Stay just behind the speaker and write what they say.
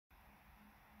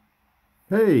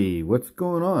Hey, what's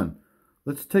going on?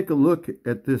 Let's take a look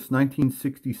at this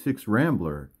 1966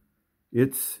 Rambler.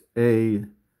 It's a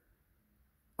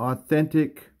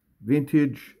authentic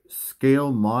vintage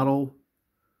scale model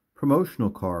promotional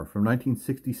car from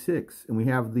 1966, and we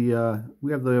have the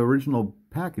original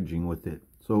packaging with it.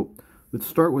 So let's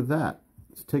start with that.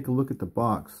 Let's take a look at the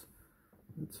box.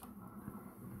 Let's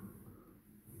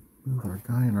move our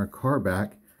guy in our car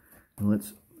back, and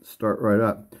let's start right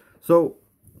up. So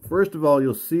first of all,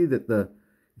 you'll see that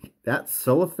that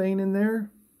cellophane in there,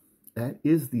 that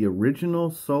is the original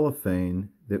cellophane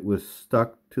that was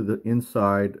stuck to the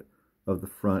inside of the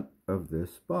front of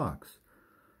this box.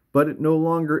 But it no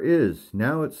longer is.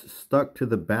 Now it's stuck to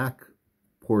the back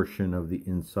portion of the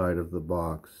inside of the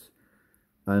box.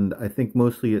 And I think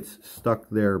mostly it's stuck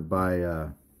there by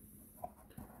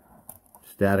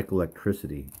static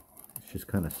electricity. It's just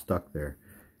kind of stuck there.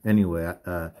 Anyway,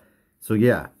 so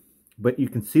yeah. But you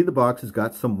can see the box has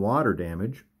got some water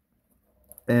damage,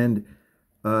 and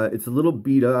it's a little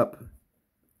beat up.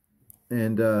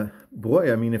 And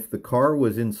boy, I mean, if the car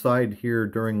was inside here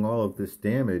during all of this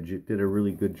damage, it did a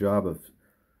really good job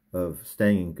of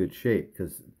staying in good shape,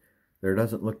 because there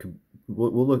doesn't look to.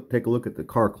 We'll take a look at the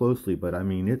car closely, but I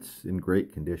mean, it's in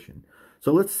great condition.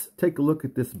 So let's take a look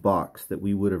at this box that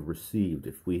we would have received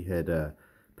if we had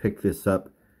picked this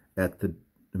up at the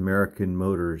American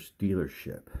Motors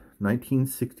dealership.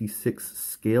 1966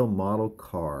 scale model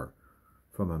car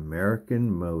from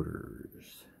American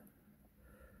Motors.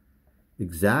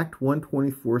 Exact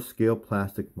 1/24 scale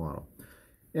plastic model.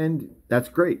 And that's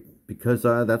great, because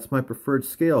that's my preferred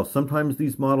scale. Sometimes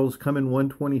these models come in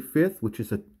 1/25, which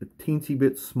is a teensy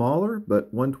bit smaller,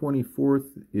 but 1/24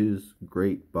 is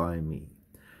great by me.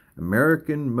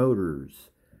 American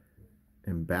Motors.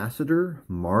 Ambassador,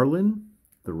 Marlin,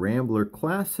 the Rambler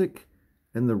Classic,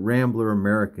 and the Rambler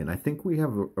American. I think we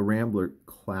have a Rambler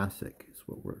Classic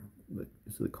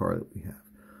is the car that we have.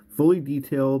 Fully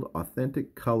detailed,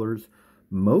 authentic colors,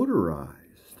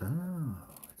 motorized. Oh,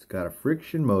 it's got a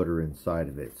friction motor inside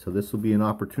of it. So this will be an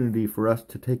opportunity for us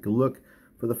to take a look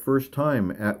for the first time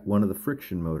at one of the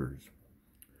friction motors.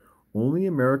 Only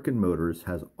American Motors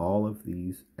has all of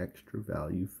these extra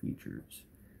value features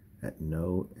at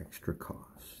no extra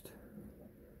cost.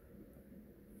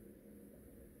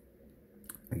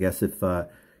 I guess if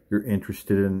you're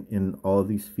interested in all of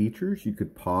these features, you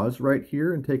could pause right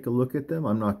here and take a look at them.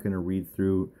 I'm not going to read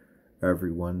through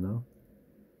every one, though.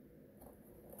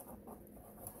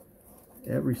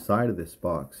 Every side of this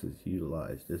box is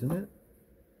utilized, isn't it?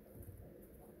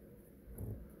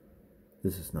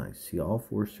 This is nice. See, all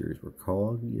 4 series where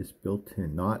quality is built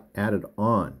in, not added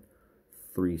on.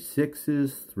 3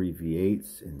 6s, 3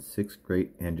 V8s, and 6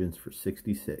 great engines for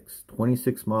 66.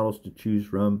 26 models to choose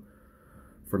from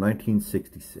for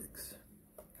 1966.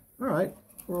 All right,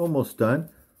 we're almost done.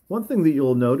 One thing that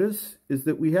you'll notice is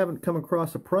that we haven't come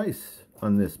across a price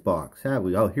on this box, have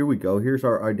we? Oh, here we go. Here's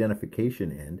our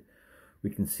identification end.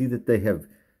 We can see that they have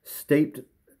stamped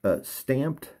the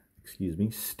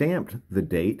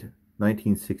date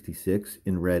 1966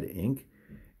 in red ink,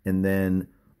 and then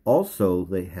also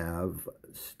they have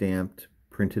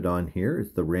printed on here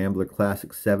is the Rambler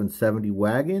Classic 770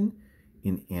 Wagon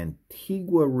in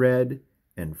Antigua red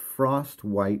and frost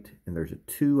white, and there's a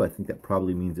 2. I think that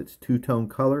probably means it's 2-tone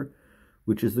color,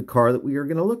 which is the car that we are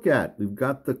going to look at. We've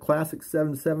got the Classic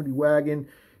 770 Wagon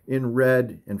in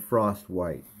red and frost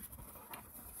white.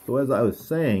 So as I was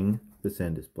saying, this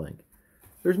end is blank.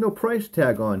 There's no price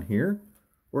tag on here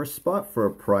or a spot for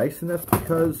a price, and that's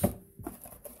because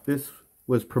this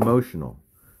was promotional.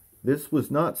 This was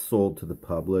not sold to the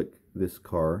public, this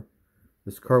car.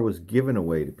 This car was given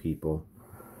away to people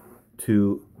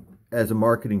as a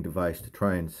marketing device to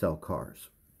try and sell cars.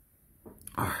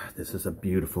 This is a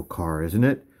beautiful car, isn't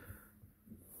it?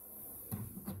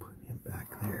 Let's put him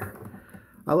back there.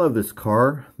 I love this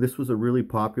car. This was a really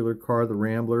popular car, the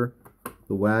Rambler,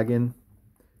 the Wagon.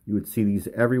 You would see these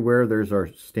everywhere. There's our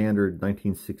standard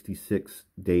 1966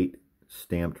 date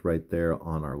stamped right there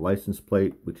on our license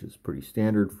plate, which is pretty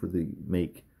standard for the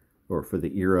make or for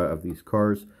the era of these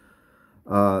cars.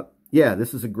 Yeah,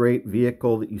 this is a great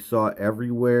vehicle that you saw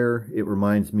everywhere. It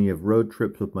reminds me of road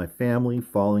trips with my family,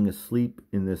 falling asleep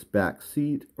in this back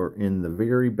seat or in the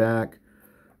very back.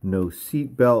 No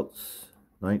seat belts,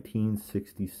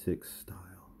 1966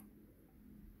 style.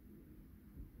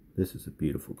 This is a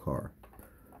beautiful car.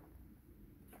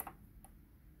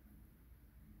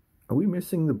 Are we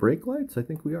missing the brake lights? I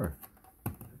think we are.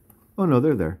 Oh no,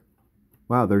 they're there.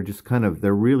 Wow, they're just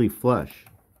they're really flush.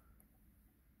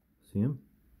 See them?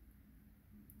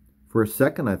 For a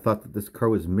second, I thought that this car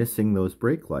was missing those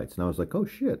brake lights, and I was like, oh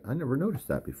shit, I never noticed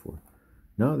that before.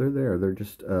 No, they're there. They're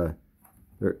just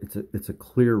it's a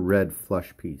clear red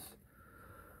flush piece.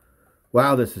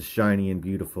 Wow, this is shiny and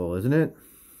beautiful, isn't it?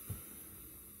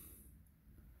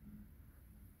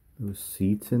 Those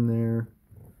seats in there.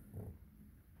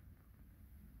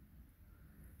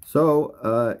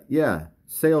 So, yeah,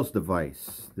 sales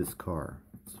device, this car.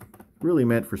 It's really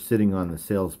meant for sitting on the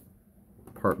sales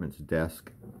department's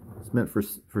desk. It's meant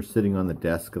for sitting on the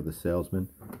desk of the salesman.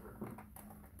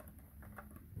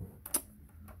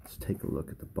 Let's take a look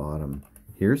at the bottom.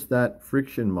 Here's that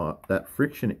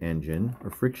friction engine or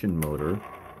friction motor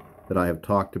that I have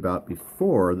talked about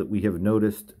before, that we have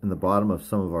noticed in the bottom of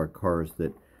some of our cars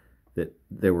that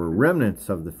there were remnants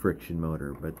of the friction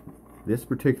motor, but this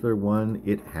particular one,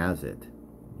 it has it.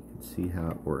 You can see how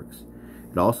it works.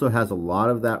 It also has a lot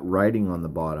of that writing on the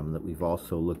bottom that we've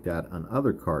also looked at on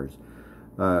other cars.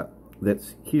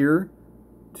 That's here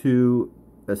to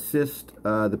assist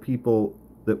the people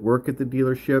that work at the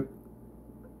dealership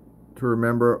to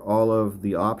remember all of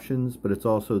the options, but it's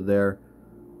also there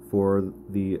for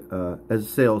the as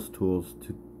sales tools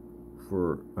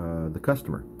for the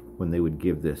customer when they would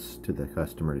give this to the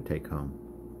customer to take home.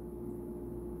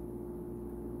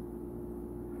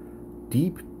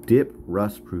 Deep dip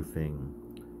rust proofing,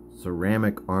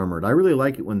 ceramic armored. I really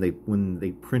like it when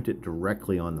they print it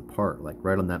directly on the part, like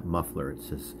right on that muffler. It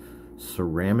says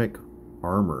ceramic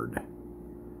armored.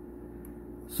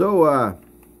 So,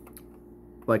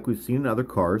 like we've seen in other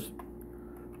cars,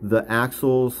 the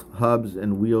axles, hubs,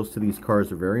 and wheels to these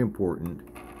cars are very important,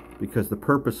 because the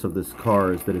purpose of this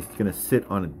car is that it's going to sit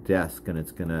on a desk and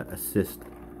it's going to assist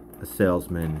a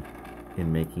salesman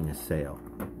in making a sale.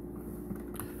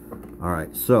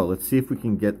 Alright, so let's see if we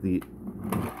can get the...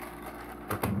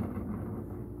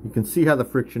 You can see how the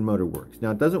friction motor works.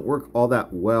 Now, it doesn't work all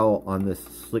that well on this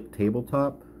slick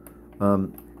tabletop. I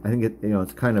think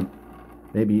it's kind of...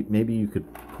 Maybe you could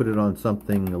put it on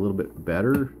something a little bit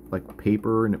better, like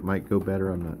paper, and it might go better.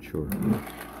 I'm not sure.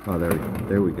 Oh, there we go.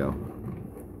 There we go.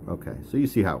 Okay, so you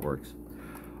see how it works.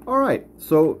 All right,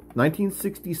 so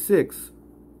 1966.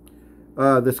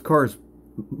 This car is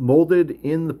molded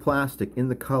in the plastic, in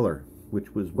the color,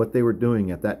 which was what they were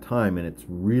doing at that time, and it's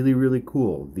really, really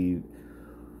cool.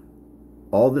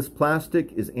 All this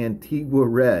plastic is Antigua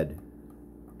red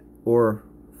or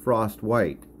frost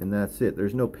white, and that's it.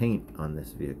 There's no paint on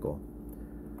this vehicle.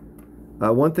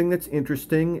 One thing that's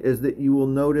interesting is that you will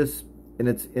notice,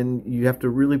 and you have to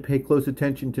really pay close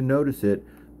attention to notice it,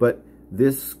 but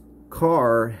this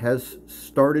car has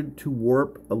started to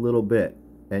warp a little bit,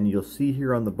 and you'll see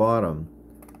here on the bottom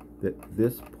that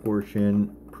this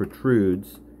portion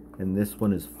protrudes and this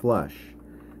one is flush.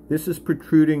 This is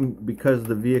protruding because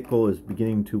the vehicle is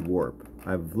beginning to warp.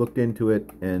 I've looked into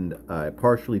it and I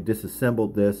partially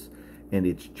disassembled this, and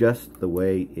it's just the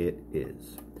way it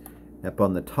is. Up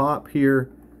on the top here,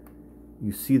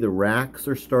 you see the racks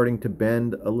are starting to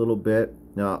bend a little bit.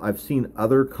 Now, I've seen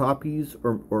other copies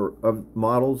or of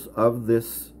models of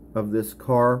this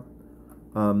car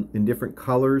in different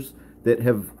colors that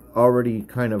have already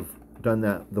kind of done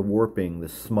the warping, the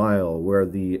smile, where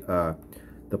the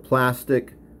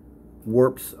plastic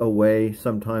warps away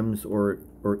sometimes or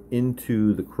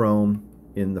into the chrome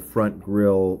in the front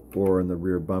grille or in the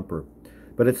rear bumper.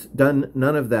 But it's done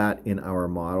none of that in our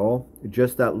model,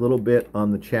 just that little bit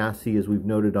on the chassis, as we've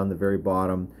noted on the very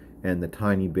bottom, and the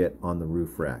tiny bit on the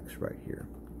roof racks right here.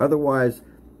 Otherwise,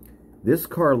 this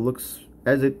car looks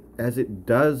as it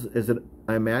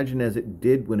I imagine as it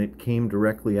did when it came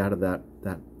directly out of that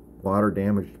water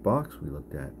damaged box we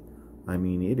looked at. I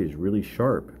mean, it is really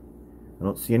sharp. I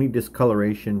don't see any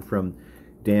discoloration from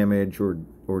damage or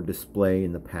display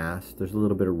in the past. There's a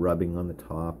little bit of rubbing on the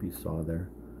top you saw there,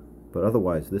 but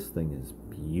otherwise this thing is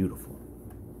beautiful.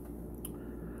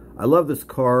 I love this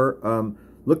car.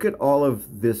 Look at all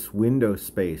of this window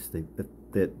space that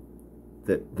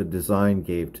the design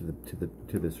gave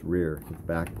to this rear, to the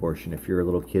back portion. If you're a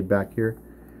little kid back here,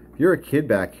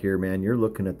 man, you're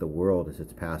looking at the world as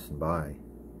it's passing by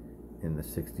in the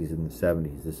 60s and the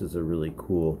 70s. This is a really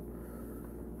cool,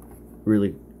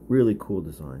 really cool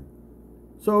design.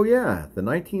 So yeah, the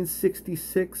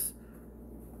 1966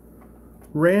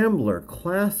 Rambler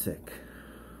Classic.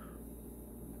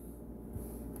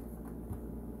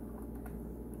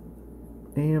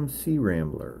 AMC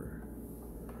Rambler.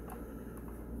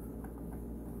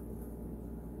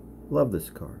 Love this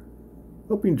car.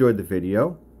 Hope you enjoyed the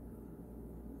video.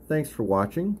 Thanks for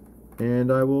watching,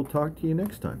 and I will talk to you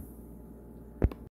next time.